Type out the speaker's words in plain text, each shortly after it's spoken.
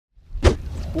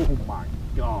Oh my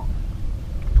God.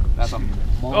 That's a monster.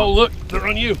 Oh look, they're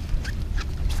on you.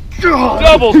 God.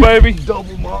 Doubles, baby.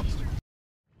 Double monster.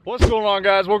 What's going on,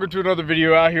 guys? Welcome to another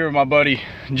video out here with my buddy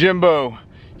Jimbo.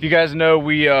 If you guys know,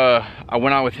 I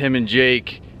went out with him and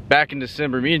Jake back in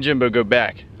December. Me and Jimbo go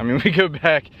back. I mean, we go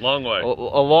back Long way. a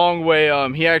long way.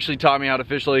 He actually taught me how to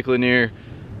fish Lake Lanier.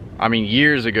 I mean,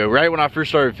 years ago, right when I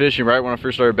first started fishing, right when I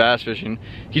first started bass fishing.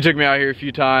 He took me out here a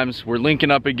few times. We're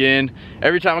linking up again.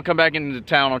 Every time I come back into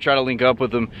town, I'll try to link up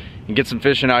with him and get some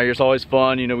fishing out here. It's always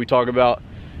fun. You know, we talk about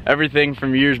everything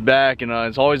from years back, and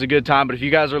it's always a good time. But if you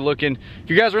guys are looking,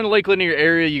 if you guys are in the Lake Lanier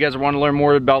area, you guys want to learn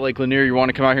more about Lake Lanier, you want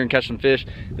to come out here and catch some fish,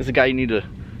 this is a guy you need to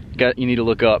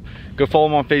look up. Go follow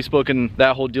him on Facebook and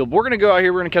that whole deal. But we're gonna go out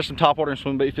here, we're gonna catch some topwater and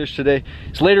swim bait fish today.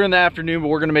 It's later in the afternoon, but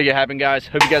we're gonna make it happen, guys.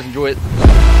 Hope you guys enjoy it.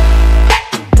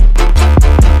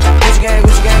 Gucci gang,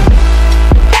 Gucci gang.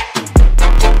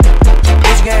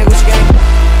 Gucci gang, Gucci gang.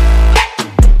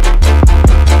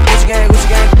 Gucci gang, Gucci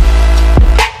gang.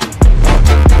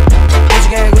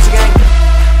 Gucci gang, Gucci gang.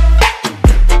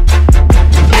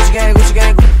 Gucci gang, Gucci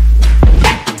gang.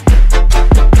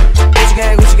 Gucci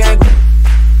gang, Gucci gang.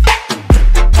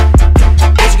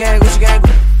 Gucci gang, Gucci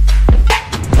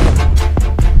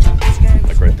gang.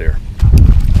 Like right there.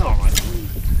 Oh my God.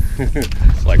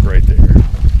 It's like right there.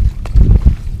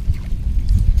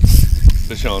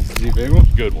 Sean, Is he a big one?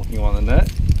 good one. You want the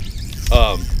net?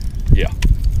 Yeah.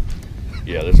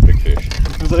 Yeah, that's a big fish.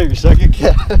 Was that your second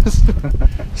cast?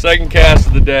 Second cast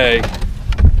of the day.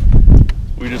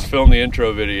 We just filmed the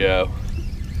intro video.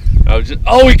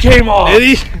 Oh, he came off!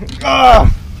 Did he?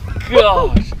 Oh,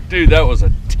 gosh. Dude, that was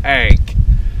a tank.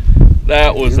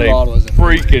 That was a Your rod wasn't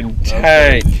freaking moving.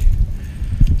 tank.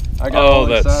 I got Oh, all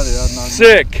that's excited. I was not-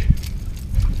 sick.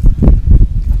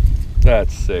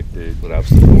 That's sick, dude. What else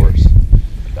the horse?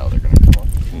 No, they're gonna come on.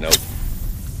 Nope.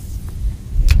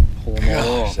 Pull them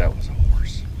all Gosh, off. that was a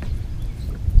horse.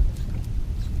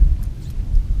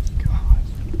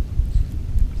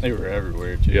 They were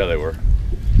everywhere too. Yeah, they were.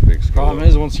 Big skull. Problem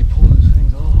is, once you pull those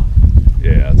things off,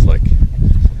 Yeah, it's like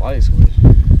it's a light switch.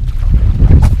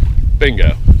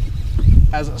 bingo.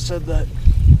 As I said that.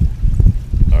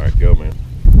 All right, go, man.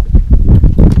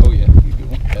 Oh yeah, you do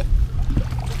one. Okay.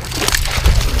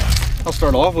 I'll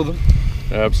start off with them.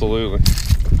 Absolutely.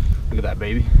 Look at that,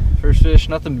 baby. First fish,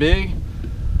 nothing big.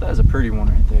 That's a pretty one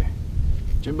right there.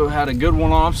 Jimbo had a good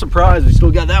one on. I'm surprised we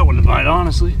still got that one to bite,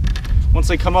 honestly. Once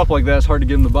they come up like that, it's hard to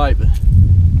get them to bite, but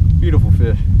beautiful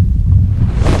fish.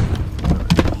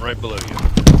 I'm right below you.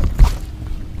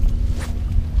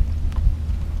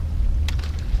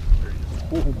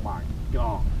 Oh my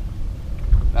God.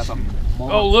 That's a monster.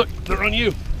 Oh, look, they're on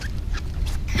you.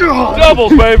 God.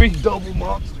 Doubles, baby. Double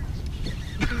monster.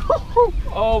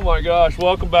 Oh my gosh,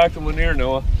 welcome back to Lanier,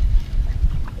 Noah.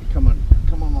 Come on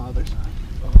my other side.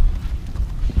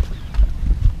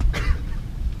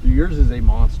 Yours is a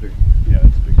monster. Yeah,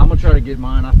 it's big. I'm gonna try to get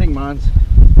mine. I think mine's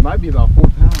might be about 4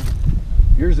 pounds.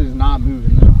 Yours is not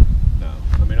moving though. No,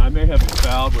 I mean, I may have been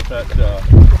fouled with that.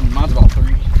 Mine's about 3.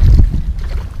 Can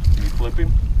you flip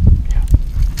him? Yeah.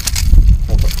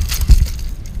 Hold up.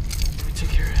 Let me take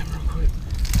care of him real quick.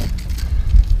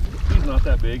 He's not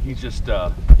that big. He's just,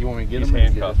 You want me to get he's him?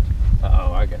 handcuffed.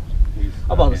 Oh, I got you. He's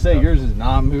I'm about to say yours is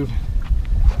not moving.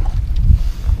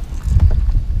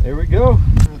 There we go.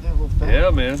 Yeah,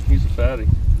 man, he's a fatty.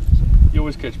 You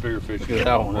always catch bigger fish. Look at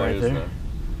that one right Why is there.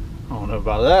 I don't know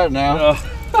about that now.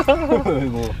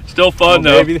 that? Still fun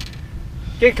though. Baby.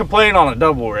 Can't complain on a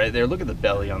double right there. Look at the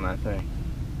belly on that thing.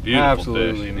 Beautiful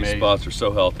Absolutely fish. amazing. These spots are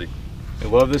so healthy. I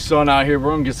love this sun out here.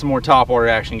 We're gonna get some more topwater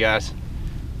action, guys.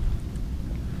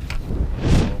 A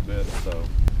little bit, so.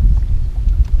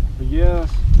 But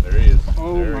yes. There he is.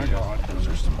 Oh There my he is. God. Those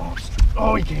are some monsters.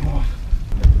 Oh, he came off.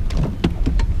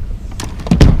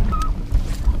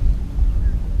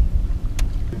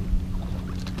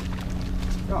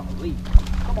 Golly.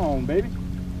 Come on, baby.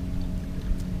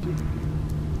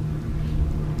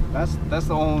 That's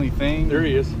the only thing. There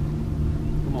he is.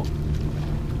 Come on.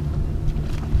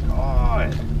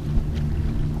 God.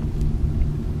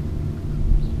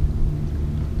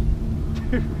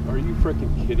 Are you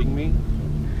freaking kidding me?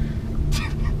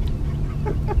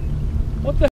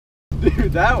 What the?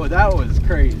 Dude, that was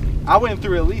crazy. I went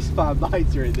through at least 5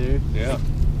 bites right there. Yeah.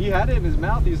 He had it in his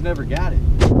mouth. He's never got it.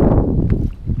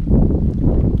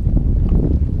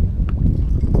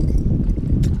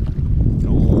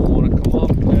 Don't want to come off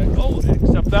that. Oh,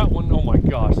 except that one. Oh my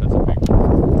gosh, that's a big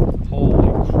one.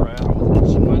 Holy crap.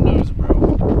 It's in my nose, bro.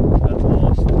 That's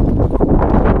awesome.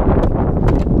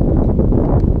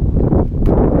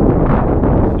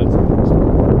 That's awesome.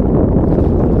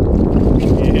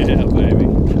 Yeah, baby.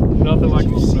 Nothing like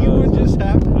see what just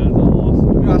happened? That's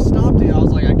awesome. Dude, I stopped it. I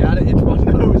was like, I gotta itch my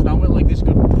nose, and I went like this.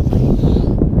 Go.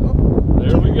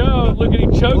 There we go. Look at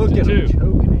him choking Look at too. him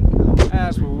choking it.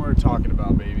 That's what we're talking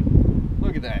about, baby.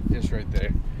 Look at that fish right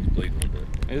there. He's bleeding a little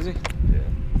bit. Is he? Yeah.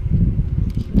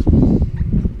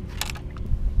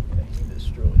 He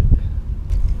destroyed it.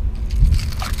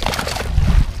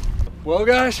 Well,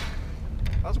 guys,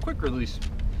 that was a quick release.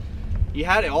 He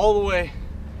had it all the way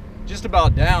just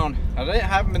about down. I didn't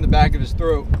have him in the back of his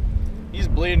throat. He's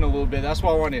bleeding a little bit. That's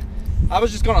why I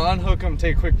was just gonna unhook him,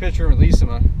 take a quick picture, and release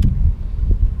him.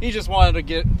 He just wanted to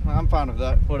get, I'm fine with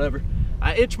that, whatever.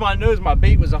 I itched my nose, my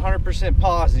bait was 100%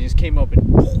 paused, and he just came up and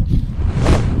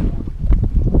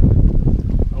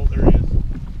Oh, there he is.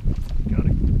 Got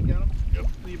him. You got him? Yep.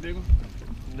 Are you a big one?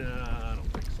 Nah, I don't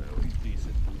think so. He's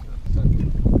decent.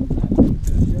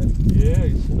 Yeah,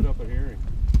 he's put up a herring.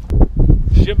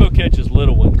 Shimbo catches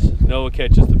little ones. Noah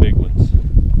catches the big ones.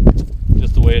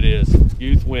 Just the way it is.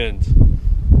 Youth wins. You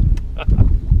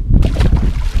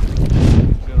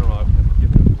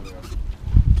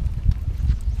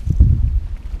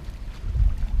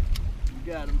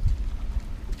got him.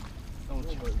 Don't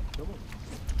you? Come on.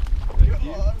 Thank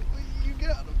you. You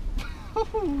got him.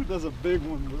 Oh, that's a big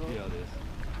one, bro. Yeah, it is.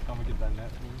 I'm gonna get that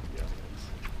net for you. Yeah, it is.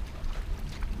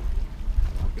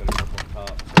 I've got a couple on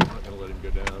top, so I'm not going to let him go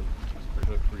down. He's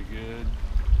hooked pretty good.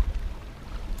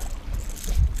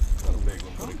 Not a big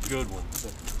one, but a good one.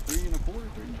 3 1/4,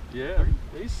 3. Yeah,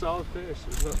 he's solid fish.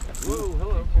 Whoa,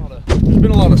 hello. There's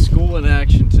been a lot of schooling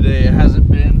action today. It hasn't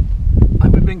been.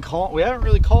 We haven't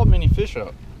really called many fish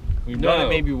up. We've done it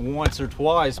maybe once or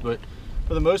twice, but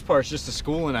for the most part, it's just the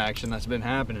schooling action that's been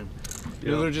happening.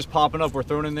 You know, they're just popping up. We're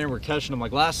throwing in there. We're catching them.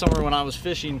 Like last summer when I was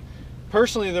fishing,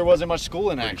 personally, there wasn't much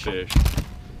schooling action. Fish.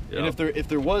 And if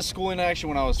there was schooling action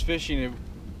when I was fishing,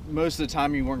 most of the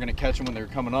time you weren't going to catch them when they were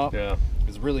coming up. Yeah.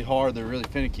 It's really hard. They're really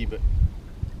finicky. But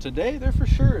today, they're for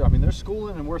sure. I mean, they're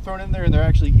schooling, and we're throwing in there, and they're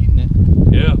actually eating it.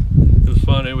 Yeah, it was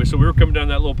fun. Anyway, so we were coming down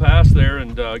that little pass there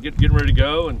and getting ready to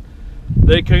go, and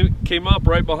they came up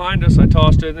right behind us. I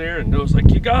tossed in there, and it was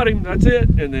like, "You got him. That's it."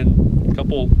 And then a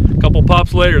couple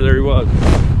pops later, there he was.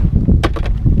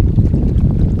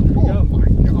 Oh my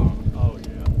god. Oh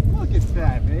yeah. Look at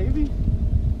that, baby.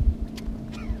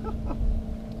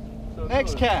 So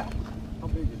Next cat. How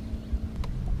big is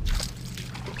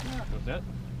What's that? it?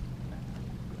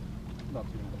 About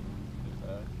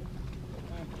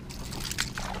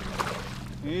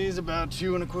 2. He's about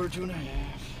 2 1/4, 2 1/2.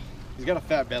 He's got a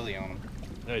fat belly on him.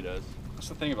 Yeah, he does. That's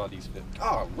the thing about these fish.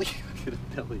 Oh, look at a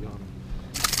belly on him.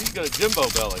 He's got a Jimbo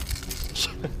belly.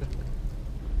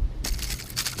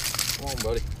 Come on,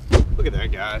 buddy. Look at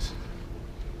that, guys.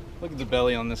 Look at the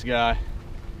belly on this guy.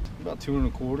 About 2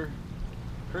 1/4.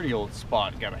 Pretty old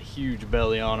spot. Got a huge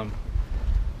belly on him.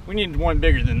 We need one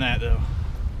bigger than that, though.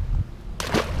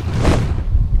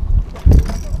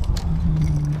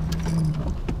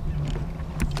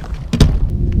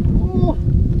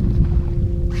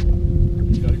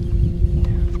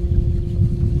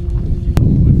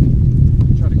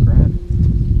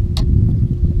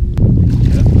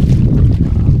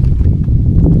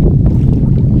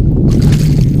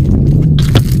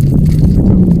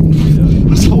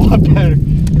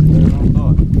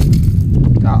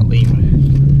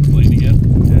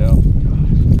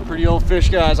 Fish,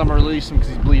 guys, I'm gonna release him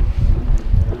because he's bleeding.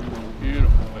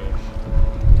 Beautiful fish.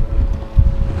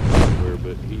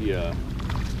 But he,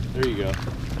 there you go.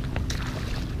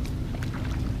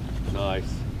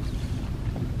 Nice.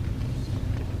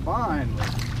 Fine.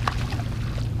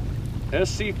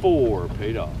 SC4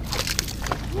 paid off.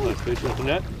 Nice fish up in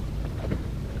that.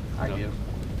 I get them.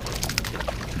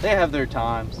 They have their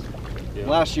times. Yeah.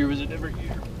 Last year was a different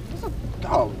year.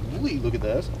 Golly, look at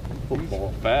this.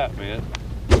 Football. Fat, man.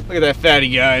 Look at that fatty,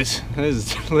 guys. This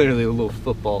is literally a little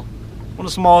football. One of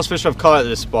the smallest fish I've caught at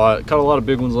this spot. Caught a lot of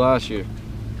big ones last year.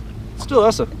 Still,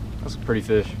 that's a pretty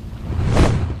fish.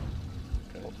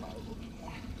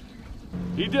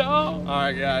 He did. All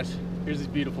right, guys. Here's these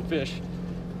beautiful fish.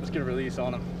 Let's get a release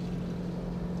on them.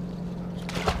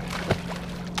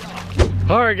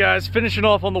 All right, guys. Finishing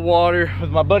off on the water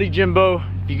with my buddy Jimbo.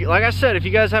 Like I said, if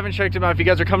you guys haven't checked him out, if you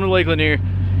guys are coming to Lake Lanier,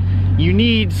 you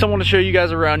need someone to show you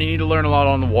guys around. You need to learn a lot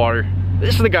on the water.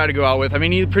 This is the guy to go out with. I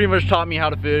mean, he pretty much taught me how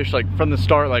to fish, like from the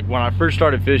start, like when I first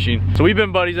started fishing. So we've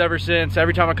been buddies ever since.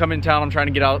 Every time I come in town, I'm trying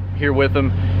to get out here with him.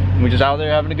 And we're just out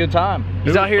there having a good time.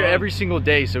 He's out here every single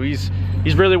day, so he's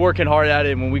really working hard at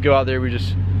it. And when we go out there, we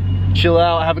just chill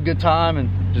out, have a good time,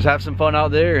 and just have some fun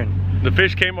out there. And the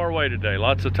fish came our way today.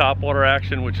 Lots of topwater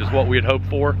action, which is what we had hoped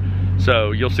for.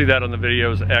 So you'll see that on the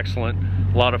videos. Excellent.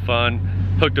 A lot of fun.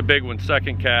 hooked a big one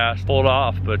second cast, pulled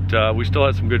off, but we still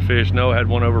had some good fish. Noah had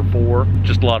one over 4.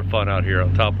 Just a lot of fun out here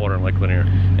on Topwater in Lake Lanier.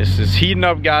 This is heating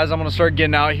up, guys. I'm gonna start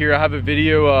getting out here. I have a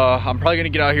video, I'm probably gonna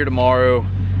get out here tomorrow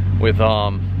with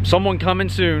someone coming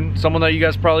soon, someone that you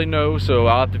guys probably know, so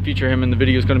I'll have to feature him in the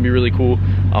video. It's gonna be really cool.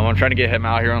 I'm trying to get him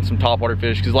out here on some topwater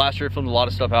fish, because last year I filmed a lot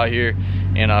of stuff out here,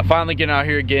 and finally getting out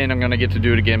here again, I'm gonna get to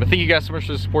do it again. But thank you guys so much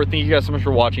for the support. Thank you guys so much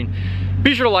for watching.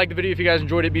 Be sure to like the video if you guys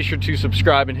enjoyed it. Be sure to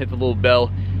subscribe and hit the little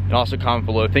bell, and also comment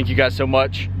below. Thank you guys so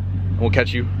much, and we'll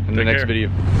catch you in the next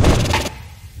video.